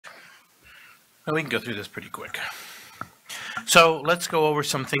Well, we can go through this pretty quick. So let's go over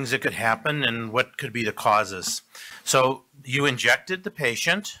some things that could happen and what could be the causes. So you injected the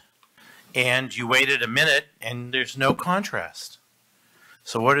patient and you waited a minute and there's no contrast.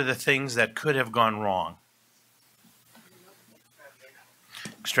 So what are the things that could have gone wrong?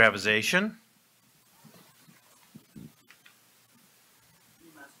 Extravasation.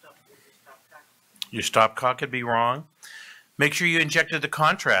 Your stopcock could be wrong. Make sure you injected the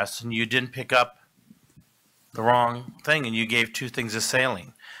contrast and you didn't pick up the wrong thing and you gave two things of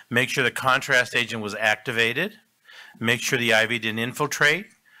saline. Make sure the contrast agent was activated. Make sure the IV didn't infiltrate.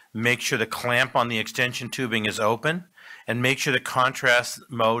 Make sure the clamp on the extension tubing is open. And make sure the contrast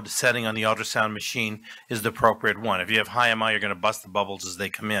mode setting on the ultrasound machine is the appropriate one. If you have high MI, you're going to bust the bubbles as they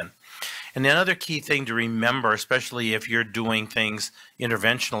come in. And another key thing to remember, especially if you're doing things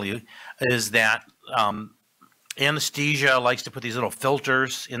interventionally, is that anesthesia likes to put these little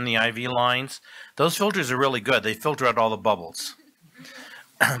filters in the IV lines. Those filters are really good. They filter out all the bubbles.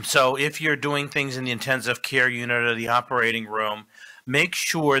 So if you're doing things in the intensive care unit or the operating room, make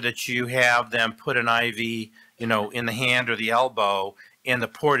sure that you have them put an IV, in the hand or the elbow, and the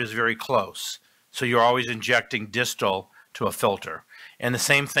port is very close. So you're always injecting distal to a filter. And the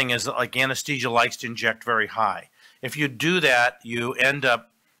same thing is, like, anesthesia likes to inject very high. If you do that, you end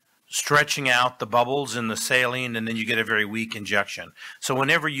up stretching out the bubbles in the saline, and then you get a very weak injection. So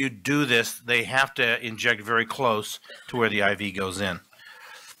whenever you do this, they have to inject very close to where the IV goes in.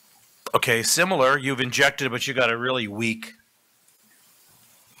 Okay, similar, you've injected, but you got a really weak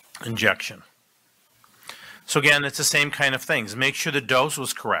injection. So again, it's the same kind of things. Make sure the dose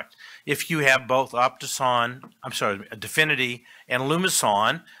was correct. If you have both Definity and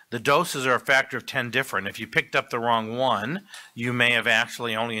Lumason, the doses are a factor of 10 different. If you picked up the wrong one, you may have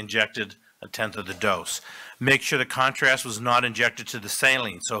actually only injected a tenth of the dose. Make sure the contrast was not injected to the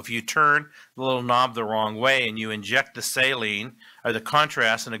saline. So if you turn the little knob the wrong way and you inject the saline or the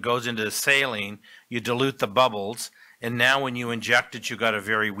contrast and it goes into the saline, you dilute the bubbles, and now when you inject it, you got a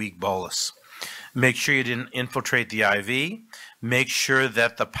very weak bolus. Make sure you didn't infiltrate the IV. Make sure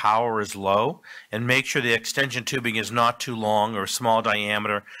that the power is low, and make sure the extension tubing is not too long or small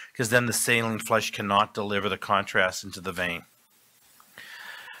diameter, because then the saline flush cannot deliver the contrast into the vein.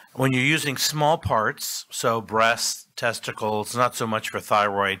 When you're using small parts, so breasts, testicles, not so much for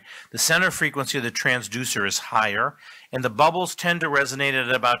thyroid, the center frequency of the transducer is higher, and the bubbles tend to resonate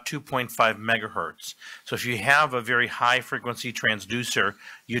at about 2.5 megahertz. So if you have a very high frequency transducer,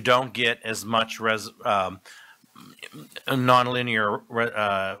 you don't get as much nonlinear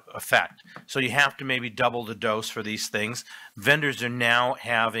effect. So you have to maybe double the dose for these things. Vendors are now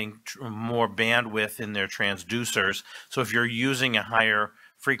having more bandwidth in their transducers. So if you're using a higher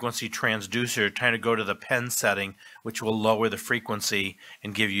frequency transducer, trying to go to the pen setting, which will lower the frequency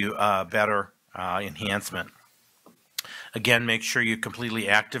and give you better enhancement. Again, make sure you completely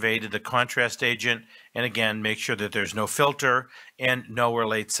activated the contrast agent, and again, make sure that there's no filter and no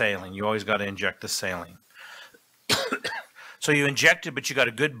relate saline. You always got to inject the saline. So you injected, but you got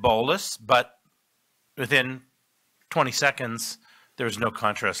a good bolus, but within 20 seconds, there's no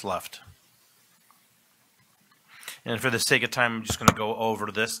contrast left. And for the sake of time, I'm just going to go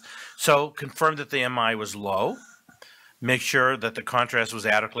over this. So confirm that the MI was low. Make sure that the contrast was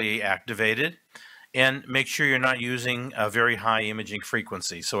adequately activated. And make sure you're not using a very high imaging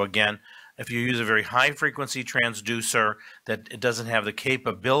frequency. So again, if you use a very high frequency transducer that it doesn't have the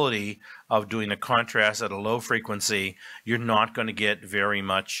capability of doing a contrast at a low frequency, you're not going to get very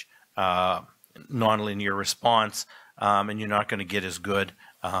much nonlinear response, and you're not going to get as good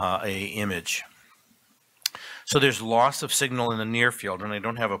a image. So there's loss of signal in the near field, and I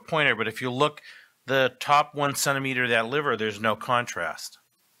don't have a pointer, but if you look the top 1 centimeter of that liver, there's no contrast.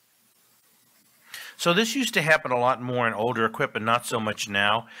 So this used to happen a lot more in older equipment, not so much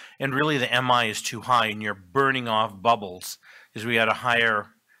now, and really the MI is too high and you're burning off bubbles because we had a higher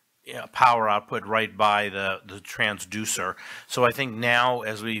power output right by the transducer. So I think now,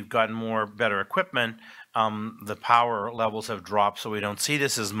 as we've gotten better equipment, the power levels have dropped, so we don't see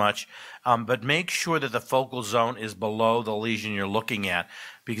this as much. But make sure that the focal zone is below the lesion you're looking at,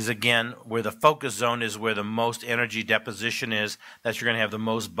 because again, where the focus zone is where the most energy deposition is, that's you're going to have the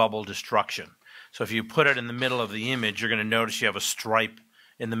most bubble destruction. So if you put it in the middle of the image, you're going to notice you have a stripe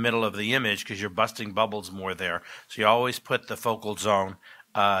in the middle of the image because you're busting bubbles more there. So you always put the focal zone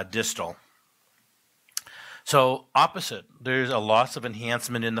distal. So opposite, there's a loss of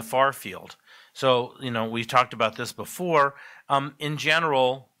enhancement in the far field. So, we talked about this before. In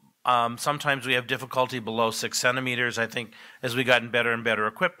general, Sometimes we have difficulty below 6 centimeters. I think as we gotten better and better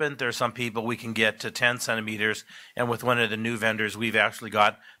equipment, there are some people we can get to 10 centimeters, and with one of the new vendors, we've actually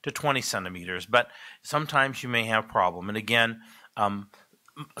got to 20 centimeters. But sometimes you may have a problem. And again,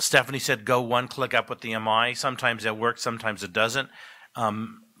 Stephanie said go one click up with the MI. Sometimes that works, sometimes it doesn't.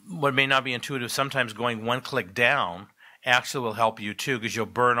 What may not be intuitive, sometimes going one click down actually will help you too, because you'll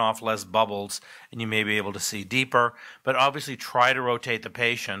burn off less bubbles and you may be able to see deeper. But obviously try to rotate the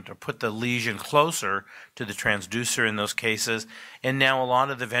patient or put the lesion closer to the transducer in those cases. And now a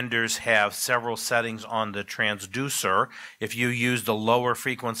lot of the vendors have several settings on the transducer. If you use the lower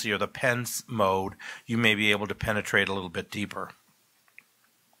frequency or the PENS mode, you may be able to penetrate a little bit deeper.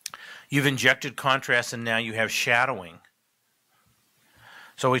 You've injected contrast and now you have shadowing.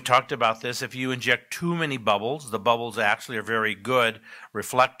 So we talked about this. If you inject too many bubbles, the bubbles actually are very good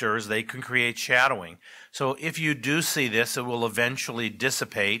reflectors. They can create shadowing. So if you do see this, it will eventually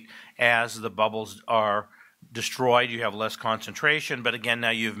dissipate as the bubbles are destroyed. You have less concentration, but again, now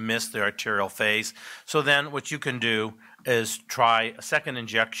you've missed the arterial phase. So then what you can do is try a second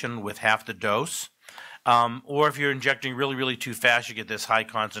injection with half the dose. Or if you're injecting really, really too fast, you get this high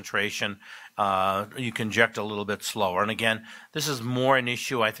concentration. You can inject a little bit slower. And again, this is more an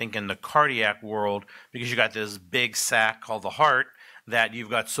issue, I think, in the cardiac world, because you got this big sac called the heart that you've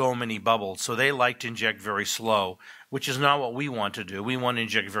got so many bubbles. So they like to inject very slow, which is not what we want to do. We want to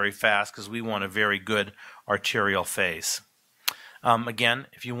inject very fast because we want a very good arterial phase. Again,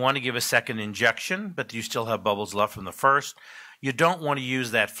 if you want to give a second injection, but you still have bubbles left from the first, you don't want to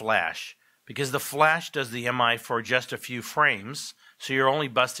use that flash, because the flash does the MI for just a few frames, so you're only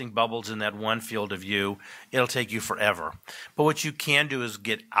busting bubbles in that one field of view. It'll take you forever. But what you can do is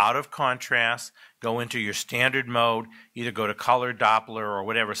get out of contrast, go into your standard mode, either go to color Doppler or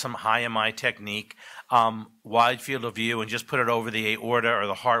whatever, some high MI technique, wide field of view, and just put it over the aorta or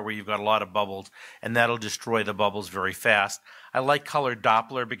the heart where you've got a lot of bubbles, and that'll destroy the bubbles very fast. I like color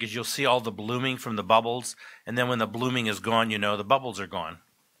Doppler because you'll see all the blooming from the bubbles, and then when the blooming is gone, you know the bubbles are gone.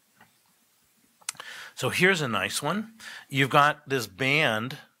 So here's a nice one. You've got this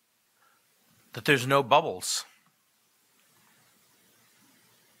band that there's no bubbles.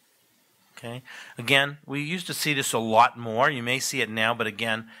 Okay. Again, we used to see this a lot more. You may see it now, but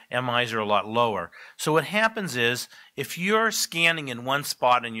again, MIs are a lot lower. So what happens is, if you're scanning in one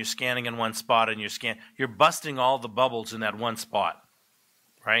spot and you're scanning in one spot and you're busting all the bubbles in that one spot,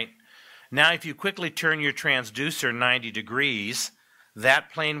 right? Now, if you quickly turn your transducer 90 degrees,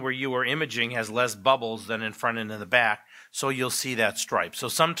 that plane where you were imaging has less bubbles than in front and in the back, so you'll see that stripe. So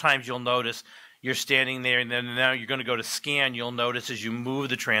sometimes you'll notice you're standing there, and then now you're going to go to scan. You'll notice as you move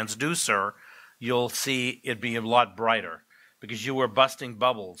the transducer, you'll see it be a lot brighter because you were busting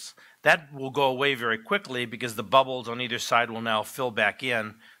bubbles. That will go away very quickly because the bubbles on either side will now fill back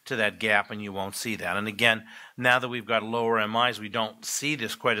in to that gap, and you won't see that. And again, now that we've got lower MIs, we don't see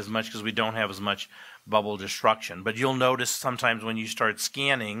this quite as much because we don't have as much bubble destruction. But you'll notice sometimes when you start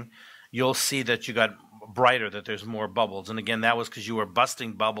scanning, you'll see that you got brighter, that there's more bubbles. And again, that was because you were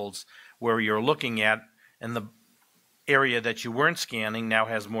busting bubbles where you're looking at, and the area that you weren't scanning now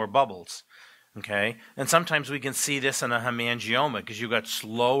has more bubbles. Okay? And sometimes we can see this in a hemangioma because you've got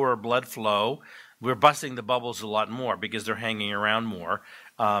slower blood flow. We're busting the bubbles a lot more because they're hanging around more.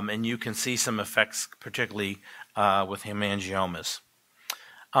 And you can see some effects, particularly with hemangiomas.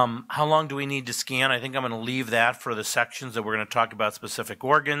 How long do we need to scan? I think I'm going to leave that for the sections that we're going to talk about specific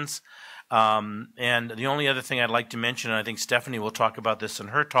organs. And the only other thing I'd like to mention, and I think Stephanie will talk about this in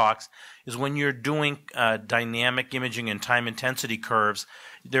her talks, is when you're doing dynamic imaging and time intensity curves,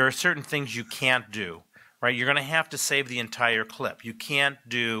 there are certain things you can't do, right? You're going to have to save the entire clip. You can't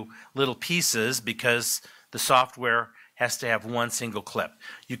do little pieces because the software has to have one single clip.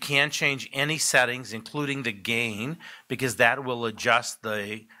 You can't change any settings, including the gain, because that will adjust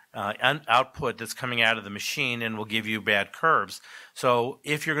the output that's coming out of the machine and will give you bad curves. So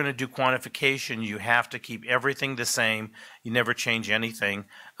if you're going to do quantification, you have to keep everything the same. You never change anything,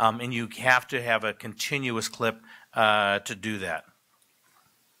 and you have to have a continuous clip to do that.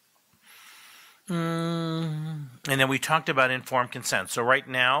 And then we talked about informed consent. So right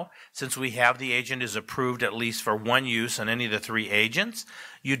now, since we have the agent is approved at least for one use on any of the 3 agents,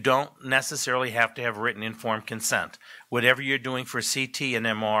 you don't necessarily have to have written informed consent. Whatever you're doing for CT and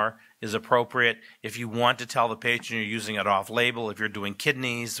MR is appropriate. If you want to tell the patient you're using it off-label, if you're doing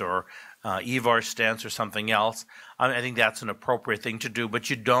kidneys or EVAR stents or something else, I think that's an appropriate thing to do, but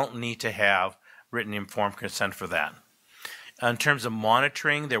you don't need to have written informed consent for that. In terms of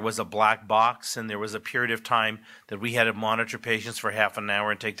monitoring, there was a black box, and there was a period of time that we had to monitor patients for half an hour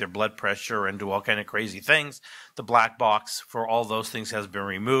and take their blood pressure and do all kind of crazy things. The black box for all those things has been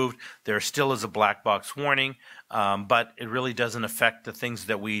removed. There still is a black box warning, but it really doesn't affect the things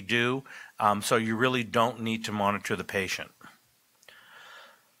that we do, so you really don't need to monitor the patient.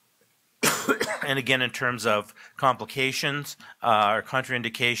 And again, in terms of complications or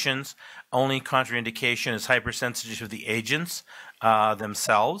contraindications, only contraindication is hypersensitivity to the agents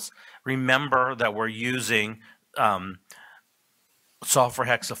themselves. Remember that we're using sulfur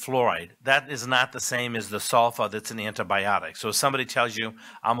hexafluoride. That is not the same as the sulfa that's an antibiotic. So if somebody tells you,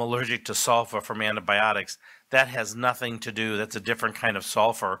 I'm allergic to sulfur from antibiotics, that has nothing to do, that's a different kind of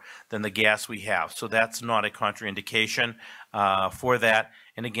sulfur than the gas we have. So that's not a contraindication for that.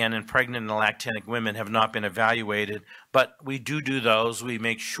 And again, in pregnant and lactating women have not been evaluated, but we do those. We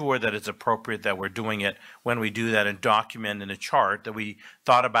make sure that it's appropriate that we're doing it when we do that and document in a chart that we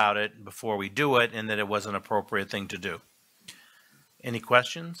thought about it before we do it and that it was an appropriate thing to do. Any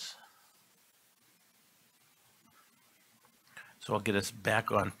questions? So I'll get us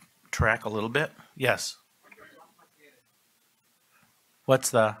back on track a little bit. Yes. What's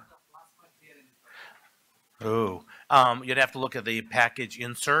the? Oh, you'd have to look at the package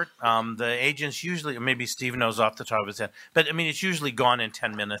insert. The agents usually, or maybe Steve knows off the top of his head, but I mean, it's usually gone in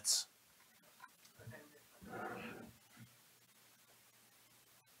 10 minutes.